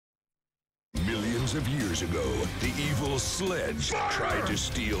Millions of years ago, the evil Sledge tried to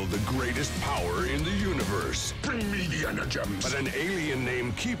steal the greatest power in the universe. Bring me the energems. But an alien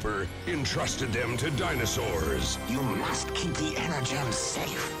named Keeper entrusted them to dinosaurs. You must keep the energems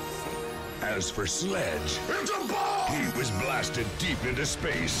safe. As for Sledge, It's a ball! he was blasted deep into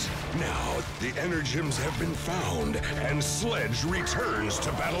space. Now, the energems have been found, and Sledge returns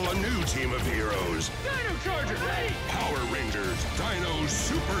to battle a new team of heroes. Dino Charger, ready! Power Rangers Dino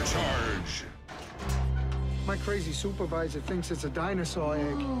Supercharge! My crazy supervisor thinks it's a dinosaur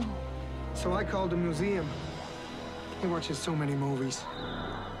egg. So I called the museum. He watches so many movies.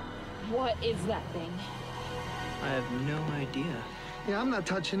 What is that thing? I have no idea. Yeah, I'm not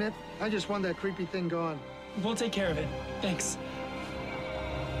touching it. I just want that creepy thing gone. We'll take care of it. Thanks.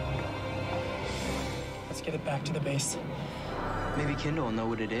 Let's get it back to the base. Maybe Kendall will know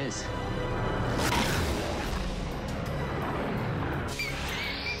what it is.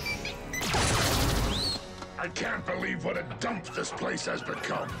 I can't believe what a dump this place has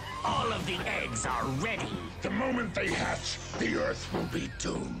become. All of the eggs are ready. The moment they hatch, the Earth will be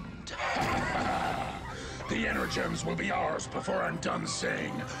doomed. The energems will be ours before I'm done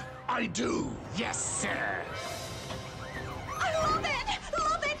saying, I do. Yes, sir. I love it!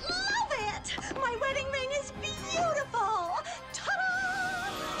 Love it! Love it! My wedding ring is beautiful!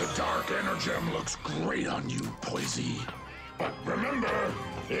 Ta-da! The dark energem looks great on you, Poisey. But remember,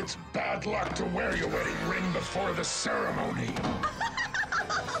 it's bad luck to wear your wedding ring before the ceremony.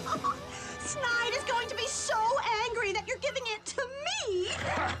 Snide is going to be so angry that you're giving it to me!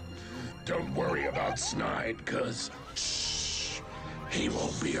 Don't worry about Snide, cause shh, he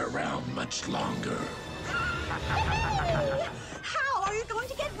won't be around much longer. How are you going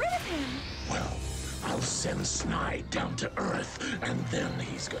to get rid of him? Well, I'll send Snide down to Earth, and then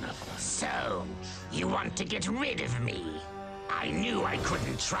he's gonna... So, you want to get rid of me? I knew I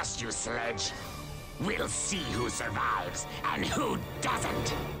couldn't trust you, Sledge. We'll see who survives and who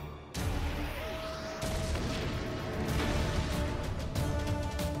doesn't.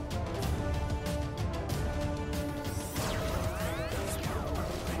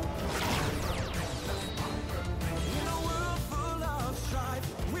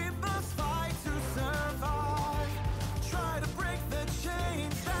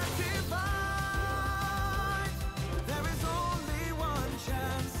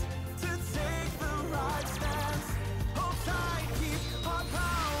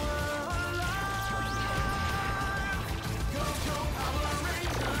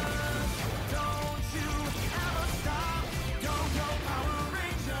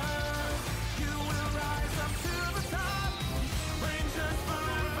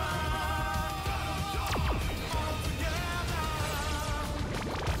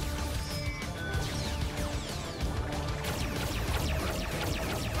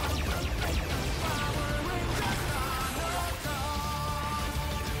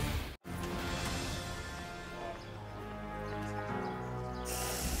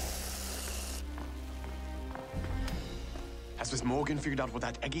 Has Miss Morgan figured out what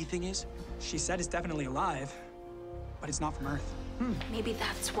that eggy thing is? She said it's definitely alive, but it's not from Earth. Maybe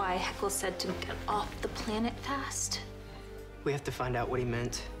that's why Heckle said to get off the planet fast. We have to find out what he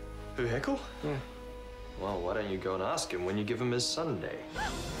meant. Who, Heckle? Yeah. Well, why don't you go and ask him when you give him his Sunday?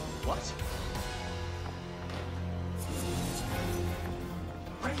 What?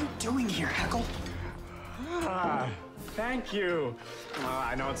 What are you doing here, Heckle? Thank you.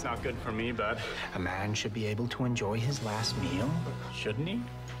 I know it's not good for me, but A man should be able to enjoy his last meal, shouldn't he?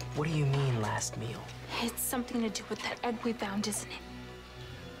 What do you mean, last meal? It's something to do with that egg we found, isn't it?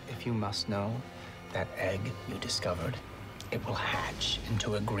 If you must know, that egg you discovered, it will hatch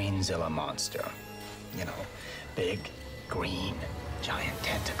into a Greenzilla monster. You know, big, green, giant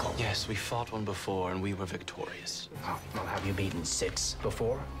tentacles. Yes, we fought one before and we were victorious. Oh, well, have you beaten 6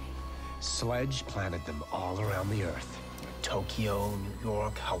 before? Sledge planted them all around the Earth. Tokyo, New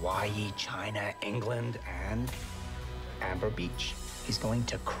York, Hawaii, China, England, and Amber Beach. He's going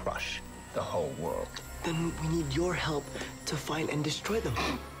to crush the whole world. Then we need your help to find and destroy them.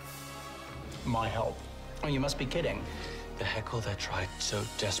 My help? Oh, you must be kidding. The Heckle that tried so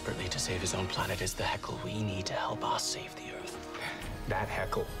desperately to save his own planet is the Heckle we need to help us save the Earth. That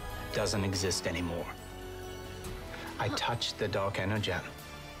Heckle doesn't exist anymore. I touched the dark energem.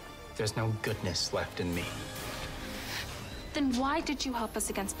 There's no goodness left in me. Then why did you help us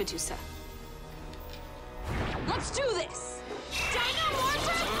against Medusa? Let's do this! Dino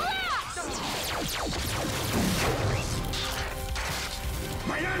Mortar Blast!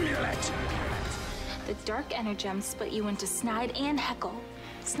 My amulet! The dark energem split you into Snide and Heckle.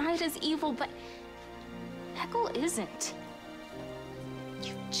 Snide is evil, but Heckle isn't.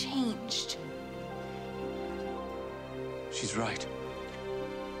 You've changed. She's right.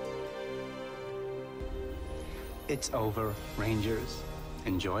 It's over, Rangers.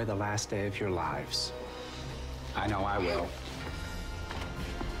 Enjoy the last day of your lives. I know I will.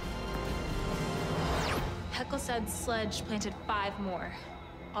 Heckle said Sledge planted 5 more,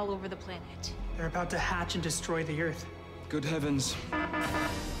 all over the planet. They're about to hatch and destroy the Earth. Good heavens.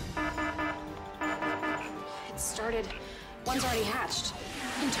 It started. One's already hatched.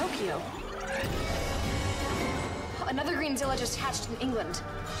 In Tokyo. Another Greenzilla just hatched in England.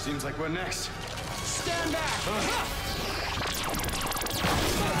 Seems like we're next. Stand back!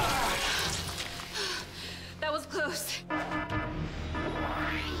 That was close.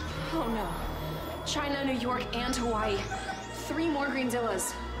 Oh no. China, New York, and Hawaii. 3 more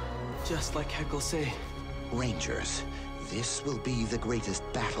Greenzillas. Just like Heckle say. Rangers, this will be the greatest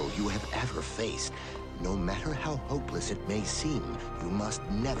battle you have ever faced. No matter how hopeless it may seem, you must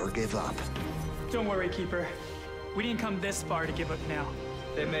never give up. Don't worry, Keeper. We didn't come this far to give up now.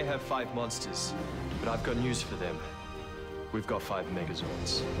 They may have 5 monsters, but I've got news for them. We've got 5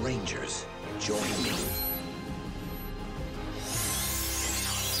 Megazords. Rangers, join me.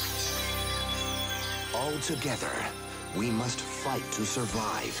 All together, we must fight to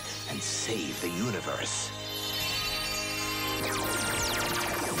survive and save the universe.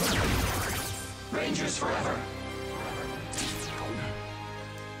 Rangers forever.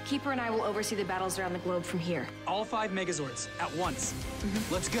 Keeper and I will oversee the battles around the globe from here. All 5 Megazords at once.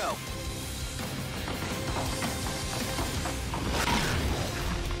 Let's go.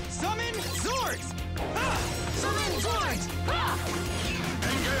 Summon Zords! Ah! Summon Zords! Ah!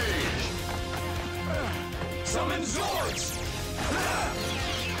 Engage! Summon Zords! Ah!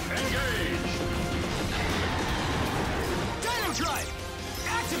 Engage! Dino Drive!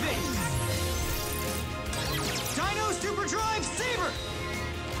 Activate! Dino Super Drive Saber!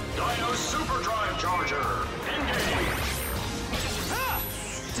 Dino Super Drive Charger! Engage! Ha!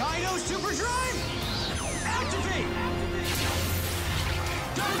 Dino Super Drive! Activate!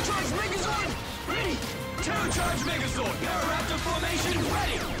 Dino Charge Megazord! Ready! Terror Charge Megazord! Pararaptor Formation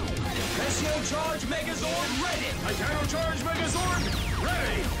ready! Messio Charge Megazord ready! Titano Charge Megazord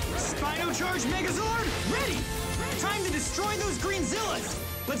ready! Spino Charge Megazord ready! Time to destroy those Greenzillas!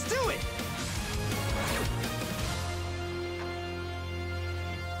 Let's do it!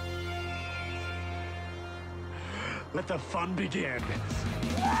 Let the fun begin.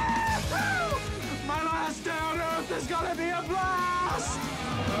 My last day on Earth is gonna be a blast!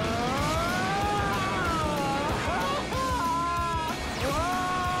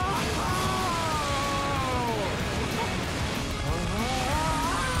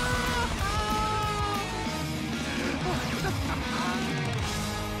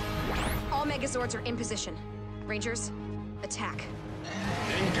 All Megazords are in position. Rangers, attack.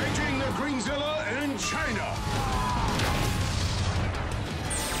 Engaging the Greenzilla in China.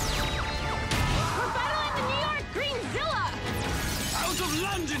 We're battling the New York Greenzilla! Out of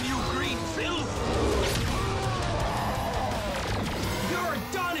London, you green filth! You're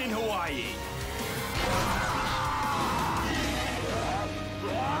done in Hawaii!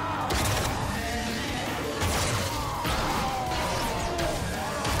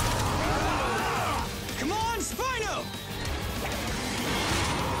 Come on, Spino!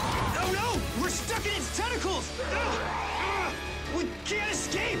 Oh no! We're stuck in its tentacles! We can't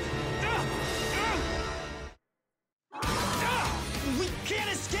escape! We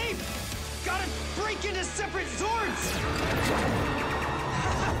can't escape! Gotta break into separate Zords!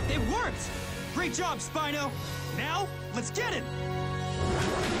 It worked! Great job, Spino! Now, let's get him!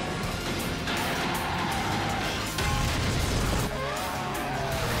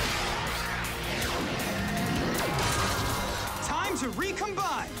 Time to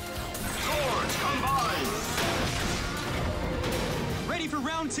recombine! Zords combine! Ready for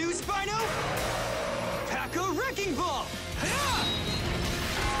round 2, Spino? Pack a Wrecking Ball! Ha!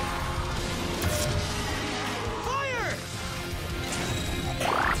 Fire!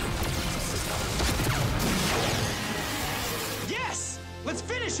 Yes! Let's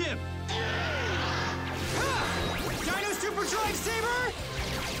finish him! Ha! Dino Super Drive Saber!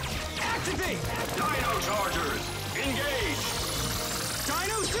 Activate! Dino Chargers, engage!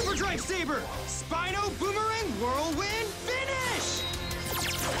 Dino Super Drive Saber! Spino Boomerang Whirlwind Finish!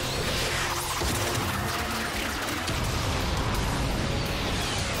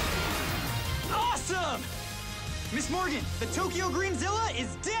 Awesome! Miss Morgan, the Tokyo Greenzilla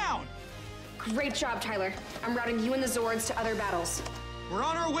is down! Great job, Tyler. I'm routing you and the Zords to other battles. We're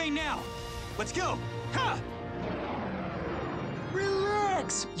on our way now. Let's go! Ha!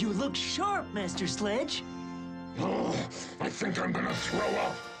 Relax! You look sharp, Master Sledge. Oh, I think I'm gonna throw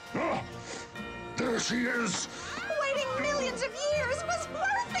up. Oh, there she is. Waiting millions of years was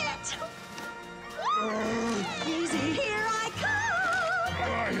worth it! Easy. Here I come!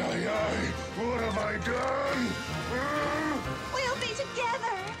 Ay, ay, ay! What have I done? We'll be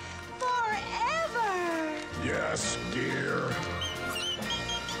together forever! Yes, dear.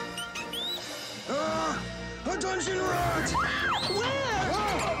 A dungeon rat! Where?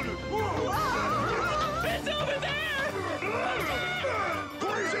 It's over there!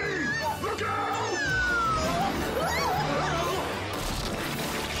 Crazy! Look out!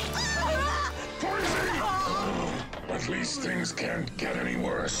 Crazy! At least things can't get any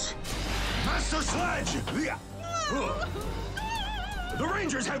worse. Master Sledge! The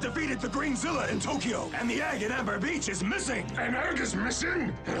Rangers have defeated the Greenzilla in Tokyo, and the egg in Amber Beach is missing! An egg is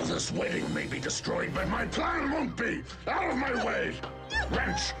missing? Well, this wedding may be destroyed, but my plan won't be! Out of my way!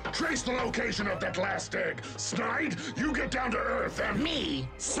 Wrench, trace the location of that last egg. Snide, you get down to Earth and... Me?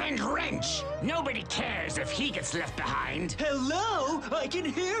 Send Wrench! Nobody cares if he gets left behind. Hello? I can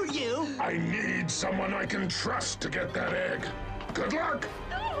hear you. I need someone I can trust to get that egg. Good luck!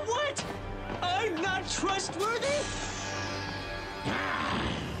 What? I'm not trustworthy?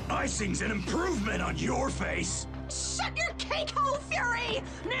 Icing's an improvement on your face! Shut your cake-hole, Fury!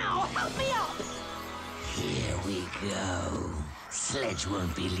 Now, help me up! Here we go. Sledge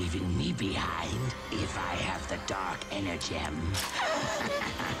won't be leaving me behind if I have the Dark Energem.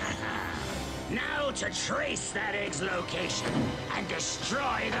 Now to trace that egg's location and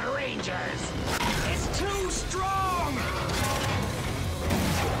destroy the Rangers. It's too strong!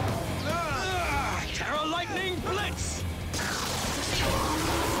 Terra Lightning Blitz!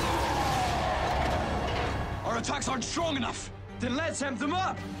 Our attacks aren't strong enough. Then let's amp them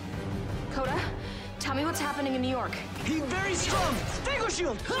up. Coda, tell me what's happening in New York. He's very strong. Stego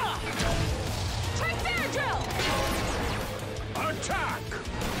shield. Try fair drill! Attack!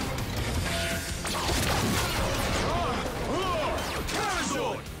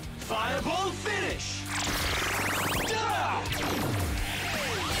 Parazord! Fireball finish!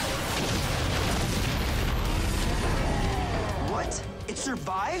 What? It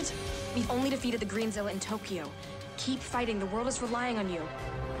survived? We've only defeated the Greenzilla in Tokyo. Keep fighting. The world is relying on you.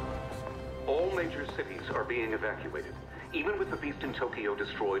 All major cities are being evacuated. Even with the beast in Tokyo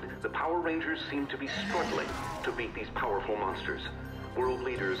destroyed, the Power Rangers seem to be struggling to beat these powerful monsters. World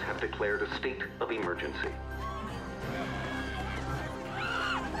leaders have declared a state of emergency.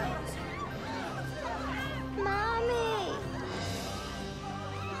 Mommy!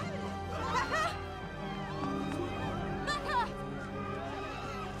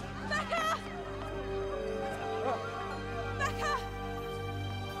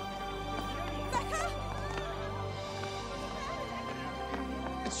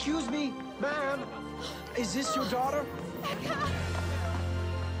 Excuse me, ma'am. Is this your daughter?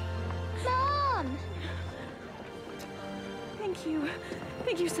 Mom! Thank you.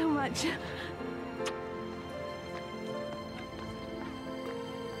 Thank you so much.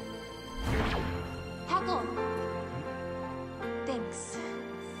 Heckle! Thanks.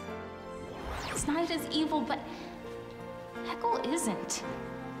 Snide is evil, but Heckle isn't.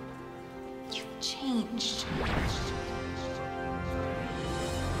 You've changed.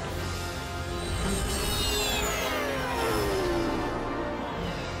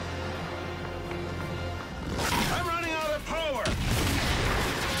 I'm running out of power!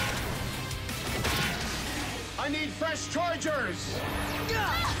 I need fresh chargers!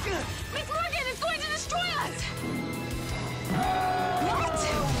 Miss Morgan is going to destroy us!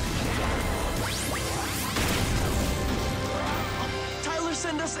 Tyler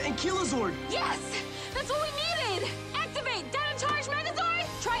sent us an Ankylozord. Yes! That's what we needed! Activate Dino Charge Megazord!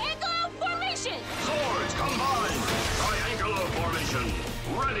 Triangular formation! Swords combined! Triangular formation!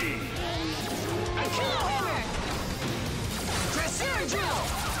 Ready! Ankyllo Hammer! Dressera Drill!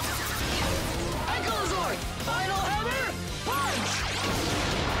 Ankylozord! Final Hammer! Punch!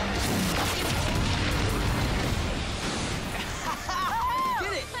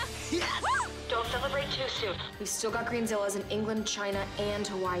 Get it! Yes! Don't celebrate too soon. We've still got Greenzillas in England, China, and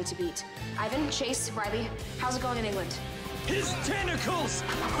Hawaii to beat. Ivan, Chase, Riley, how's it going in England? His tentacles!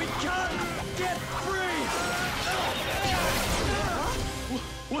 We can't get free!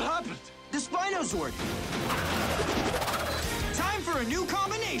 What happened? The Spinozord. Time for a new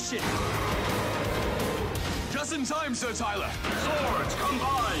combination. Just in time, Sir Tyler. Swords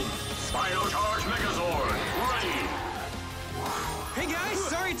combined! Spino Charge Megazord! Ready! Hey guys,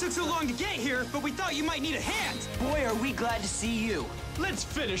 sorry it took so long to get here, but we thought you might need a hand. Boy, are we glad to see you. Let's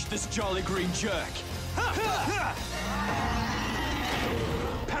finish this jolly green jerk.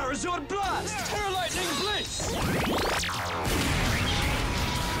 Parazord Blast! Terra Lightning Blitz!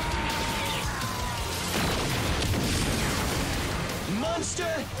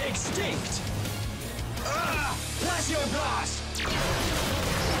 monster extinct! Blast your blast!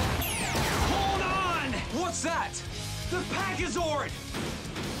 Hold on! What's that? The Packazord!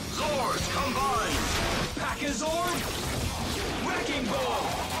 Zords combined! Packazord! Wrecking Ball!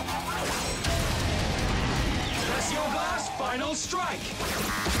 Press your blast, final strike!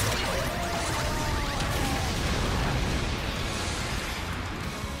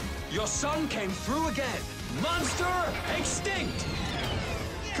 Your son came through again! Monster extinct!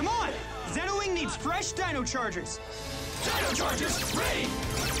 Come on! Zenowing needs fresh Dino Chargers! Dino Chargers, ready!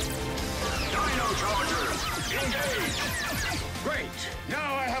 Dino Chargers, engage! Great!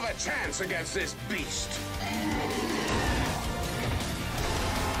 Now I have a chance against this beast!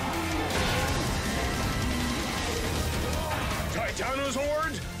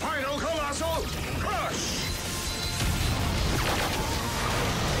 Titanosaur, Final Colossal, Crush!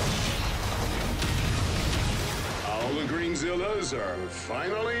 All the Greenzillas are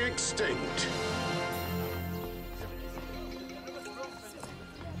finally extinct.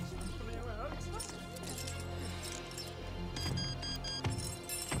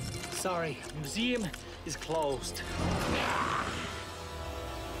 Sorry, museum is closed.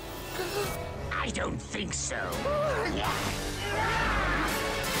 I don't think so.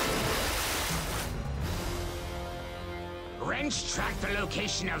 Wrench tracked the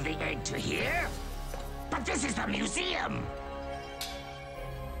location of the egg to here? But this is the museum!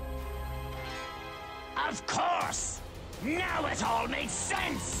 Of course! Now it all makes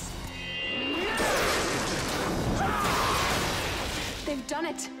sense! They've done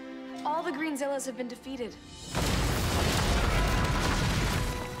it. All the Greenzillas have been defeated.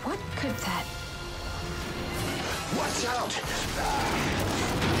 What could that... Watch out!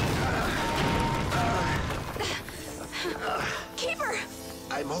 Keeper!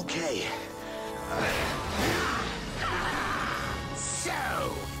 I'm okay.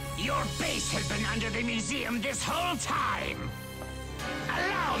 So, your base has been under the museum this whole time.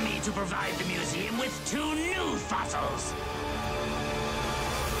 Allow me to provide the museum with 2 new fossils.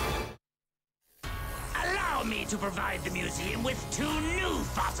 Allow me to provide the museum with 2 new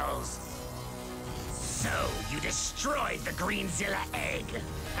fossils. So, you destroyed the Greenzilla egg.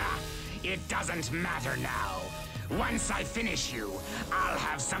 It doesn't matter now. Once I finish you, I'll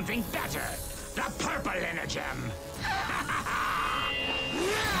have something better. The purple energem.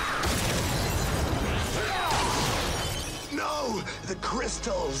 No! The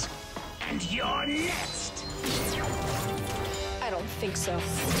crystals! And you're next! I don't think so.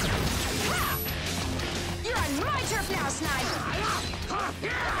 Ha! You're on my turf now, Snide!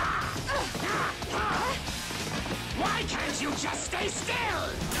 Why can't you just stay still?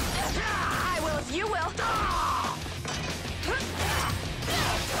 I will if you will.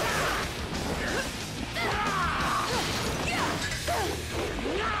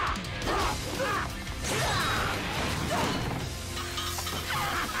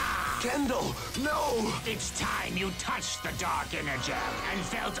 Kendall, no! It's time you touched the dark energem and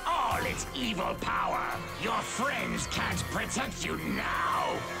felt all its evil power. Your friends can't protect you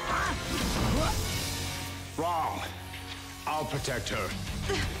now. Wrong. I'll protect her.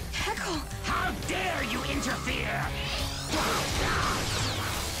 Heckle! How dare you interfere?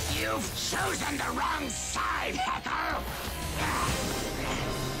 You've chosen the wrong side, Heckle!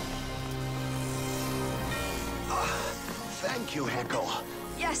 Thank you, Heckle.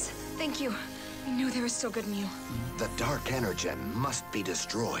 Yes, thank you. I knew there was still good in you. The dark energem must be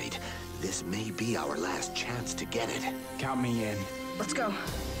destroyed. This may be our last chance to get it. Count me in. Let's go.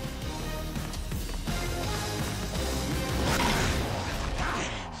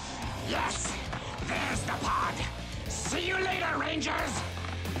 Yes! There's the pod! See you later, Rangers!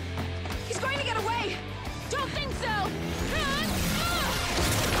 He's going to get away! Don't think so!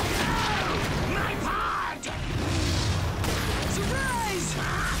 My pod! Surprise!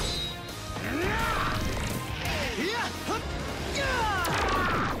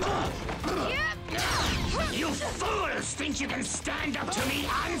 You fools think you can stand up to me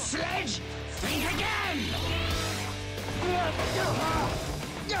on Sledge? Think again!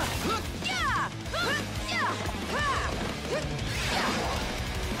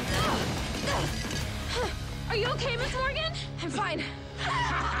 Are you okay, Miss Morgan? I'm fine.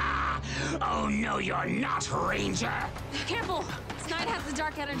 Oh, no, you're not, Ranger! Careful! Snide has the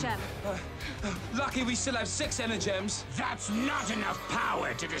dark energem. Lucky we still have 6 energems. That's not enough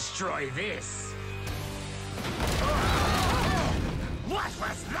power to destroy this. What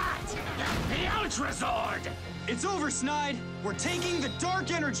was that? The Ultrazord! It's over, Snide. We're taking the dark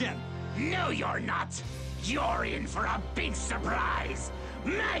energem. No, you're not. You're in for a big surprise.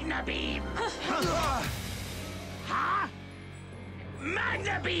 Magna Beam! Huh?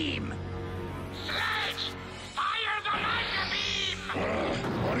 Magna Beam! Sledge! Fire the Magna Beam!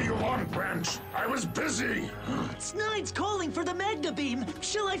 What do you want, Wrench? I was busy. Snide's calling for the Magna Beam.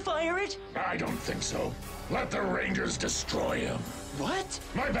 Shall I fire it? I don't think so. Let the Rangers destroy him. What?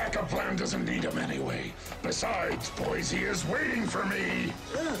 My backup plan doesn't need him anyway. Besides, boys, he is waiting for me.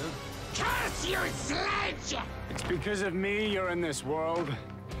 Curse you, Sledge! It's because of me you're in this world.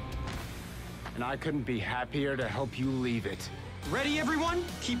 And I couldn't be happier to help you leave it. Ready, everyone?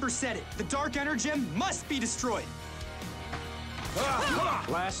 Keeper said it. The Dark Energem must be destroyed.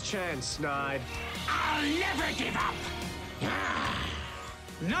 Last chance, Snide. I'll never give up!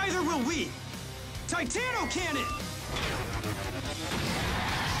 Neither will we! Titano Cannon!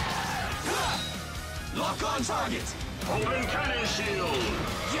 Lock on target! Open cannon shield!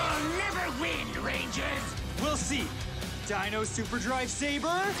 You'll never win, Rangers! We'll see. Dino Superdrive Saber,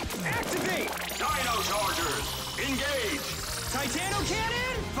 activate! Dino Chargers, engage! Titano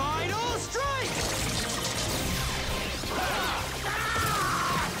Cannon, final strike!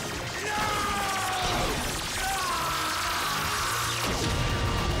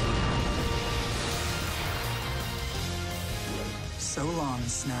 So long,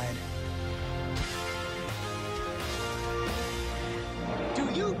 Snide. Do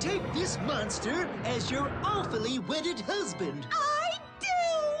you take this monster as your awfully wedded husband? I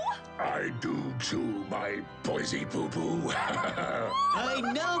do! I do too, my boysy poo-poo. I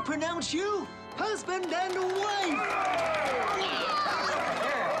now pronounce you husband and wife!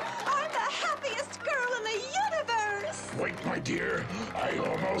 I'm the happiest girl in the universe! Wait, my dear. I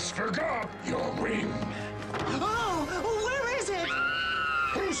almost forgot your ring. Oh, where is it?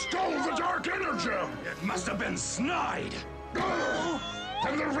 Who stole the Dark Energem? It must have been Snide!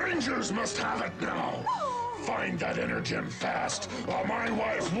 And the Rangers must have it now. Find that Energem fast, or my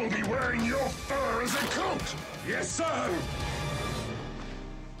wife will be wearing your fur as a coat. Yes, sir!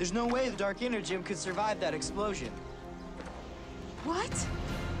 There's no way the Dark Energem could survive that explosion. What?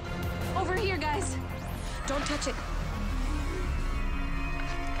 Over here, guys. Don't touch it.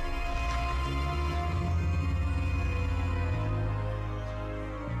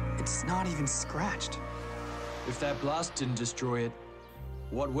 It's not even scratched. If that blast didn't destroy it,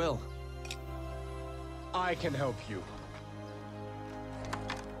 what will? I can help you.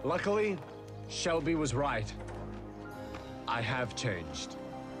 Luckily, Shelby was right. I have changed.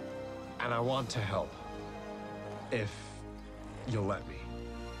 And I want to help. If you'll let me.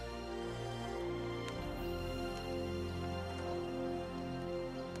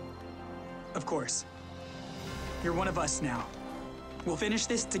 Of course. You're one of us now. We'll finish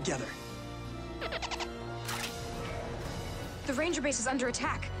this together. The Ranger base is under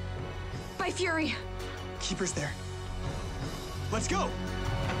attack. By Fury. Keeper's there. Let's go!